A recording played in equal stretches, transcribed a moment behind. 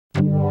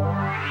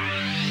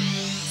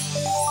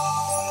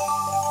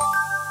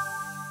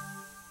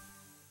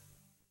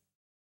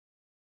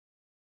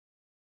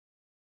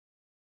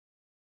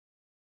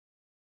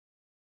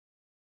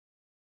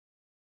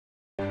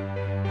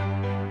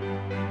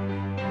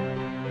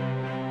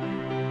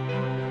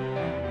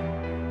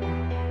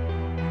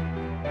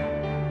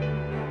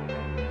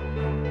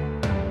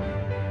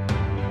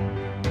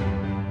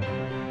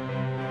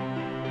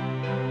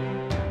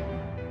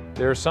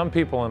There are some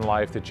people in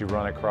life that you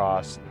run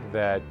across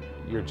that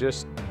you're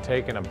just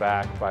taken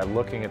aback by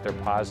looking at their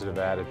positive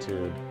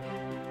attitude,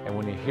 and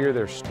when you hear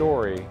their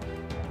story,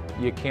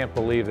 you can't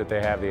believe that they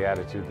have the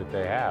attitude that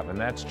they have, and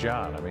that's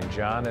John. I mean,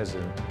 John is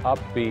an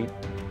upbeat,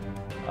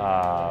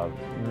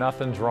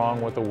 nothing's wrong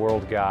with the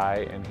world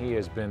guy, and he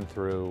has been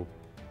through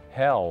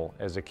hell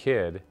as a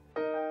kid.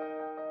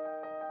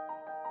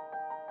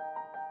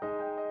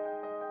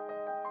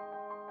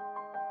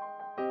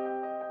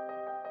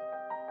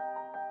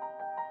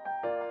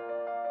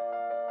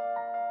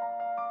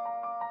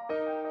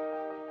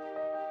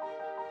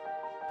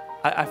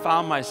 I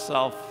found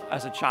myself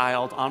as a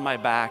child on my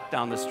back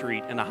down the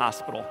street in a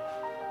hospital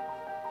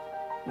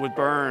with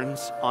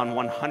burns on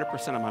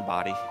 100% of my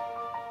body.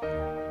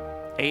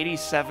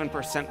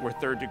 87% were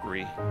third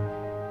degree.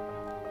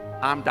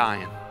 I'm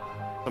dying.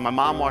 But my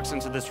mom walks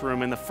into this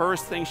room, and the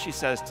first thing she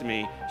says to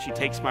me, she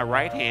takes my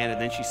right hand and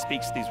then she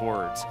speaks these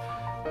words: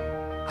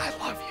 "I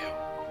love you.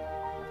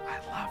 I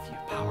love you."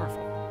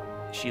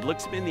 Powerful. She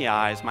looks me in the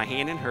eyes, my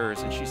hand in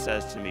hers, and she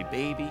says to me,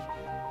 "Baby,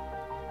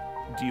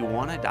 do you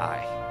want to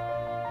die?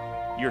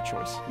 Your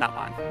choice, not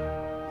mine."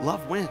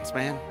 Love wins,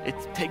 man. It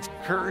takes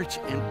courage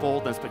and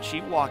boldness, but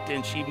she walked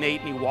in, she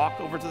made me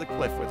walk over to the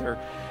cliff with her.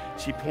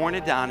 She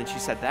pointed down and she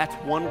said, "That's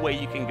one way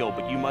you can go,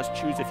 but you must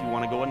choose if you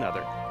want to go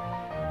another.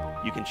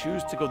 You can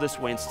choose to go this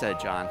way instead,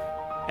 John."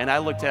 And I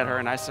looked at her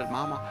and I said,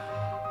 "Mama,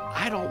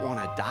 I don't want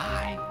to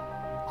die.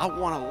 I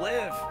want to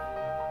live."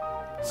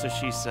 So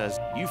she says,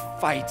 "You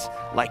fight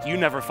like you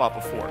never fought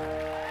before."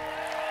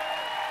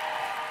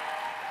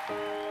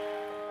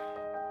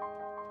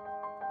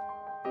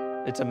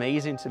 It's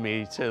amazing to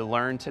me to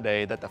learn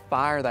today that the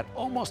fire that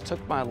almost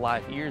took my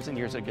life years and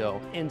years ago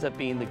ends up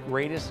being the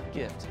greatest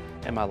gift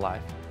in my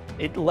life.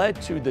 It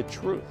led to the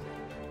truth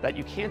that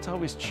you can't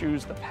always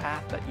choose the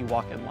path that you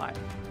walk in life,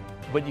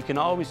 but you can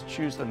always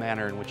choose the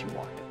manner in which you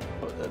walk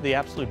it. The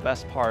absolute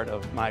best part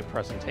of my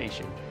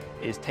presentation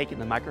is taking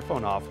the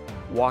microphone off,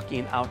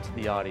 walking out to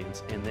the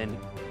audience, and then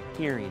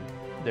hearing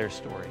their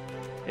story.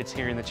 It's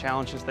hearing the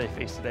challenges they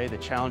face today, the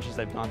challenges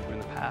they've gone through in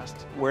the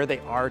past, where they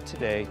are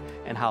today,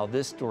 and how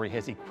this story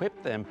has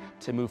equipped them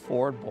to move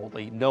forward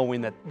boldly,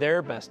 knowing that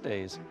their best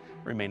days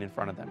remain in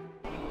front of them.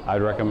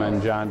 I'd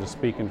recommend John to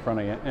speak in front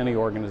of any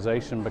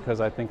organization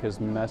because I think his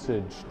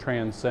message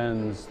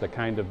transcends the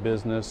kind of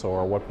business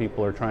or what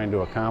people are trying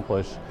to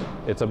accomplish.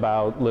 It's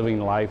about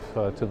living life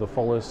to the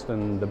fullest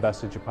and the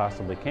best that you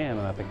possibly can,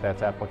 and I think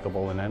that's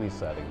applicable in any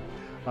setting.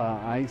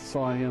 I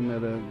saw him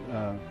at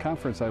a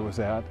conference I was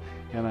at,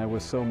 and I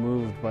was so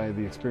moved by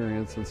the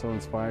experience and so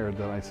inspired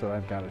that I said,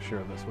 I've got to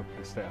share this with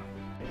my staff.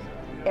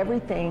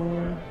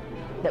 Everything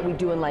that we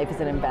do in life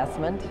is an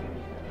investment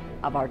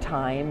of our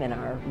time and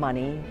our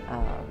money,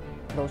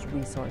 those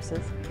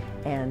resources.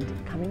 And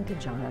coming to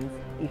John's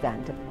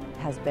event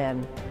has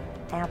been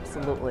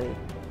absolutely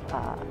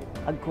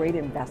a great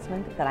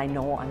investment that I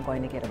know I'm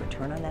going to get a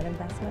return on that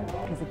investment,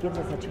 because it gives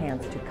us a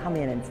chance to come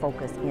in and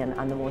focus in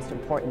on the most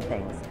important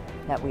things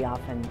that we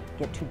often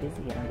get too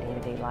busy in our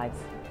day-to-day lives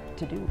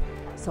to do.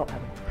 So I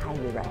would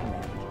highly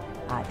recommend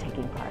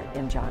taking part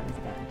in John's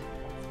event.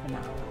 It's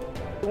phenomenal.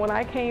 When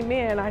I came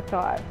in, I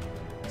thought,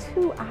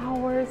 2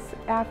 hours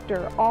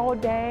after all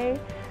day,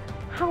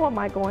 how am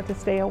I going to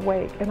stay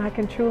awake? And I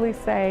can truly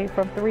say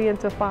from 3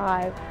 until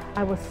 5,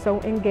 I was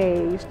so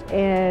engaged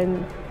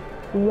in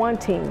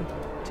wanting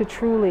to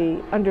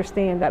truly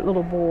understand that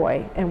little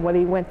boy and what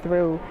he went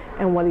through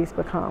and what he's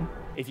become.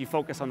 If you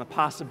focus on the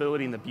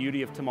possibility and the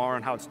beauty of tomorrow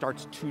and how it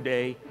starts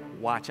today,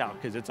 watch out,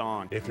 because it's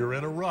on. If you're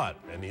in a rut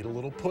and need a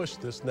little push,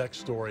 this next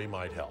story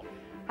might help.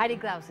 Heidi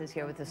Glaus is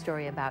here with a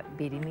story about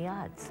beating the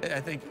odds. I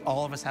think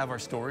all of us have our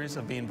stories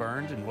of being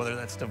burned, and whether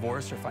that's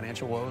divorce or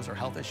financial woes or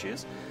health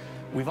issues,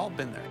 we've all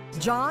been there.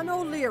 John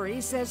O'Leary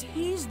says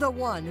he's the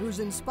one who's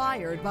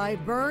inspired by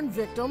burn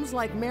victims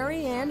like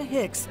Mary Ann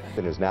Hicks.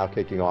 And is now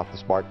kicking off the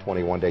Spark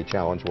 21-Day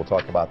Challenge. We'll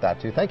talk about that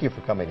too. Thank you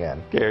for coming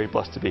in. Gary,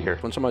 blessed to be here.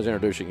 When somebody's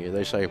introducing you,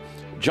 they say,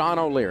 John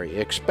O'Leary,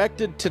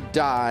 expected to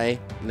die,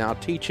 now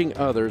teaching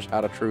others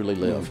how to truly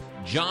live.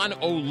 John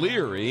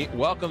O'Leary,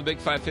 welcome to Big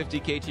 550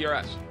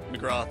 KTRS.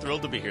 McGraw,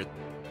 thrilled to be here.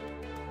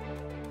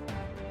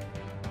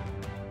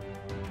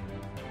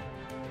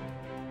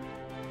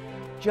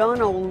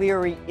 John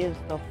O'Leary is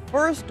the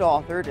first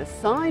author to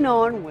sign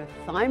on with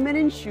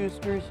Simon &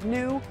 Schuster's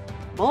new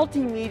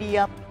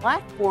multimedia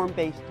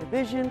platform-based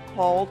division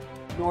called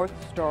North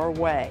Star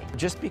Way.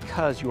 Just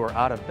because you are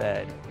out of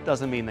bed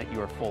doesn't mean that you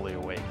are fully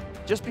awake.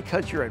 Just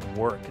because you're at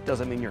work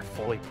doesn't mean you're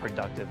fully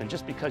productive. And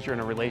just because you're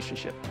in a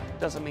relationship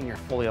doesn't mean you're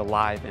fully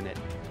alive in it.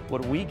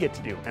 What we get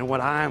to do, and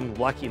what I'm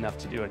lucky enough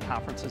to do at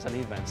conferences and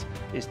events,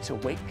 is to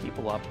wake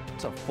people up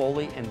to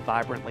fully and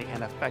vibrantly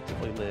and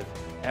effectively live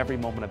every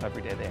moment of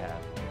every day they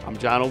have. I'm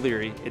John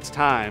O'Leary. It's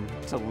time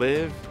to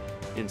live,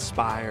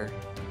 inspire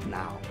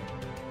now.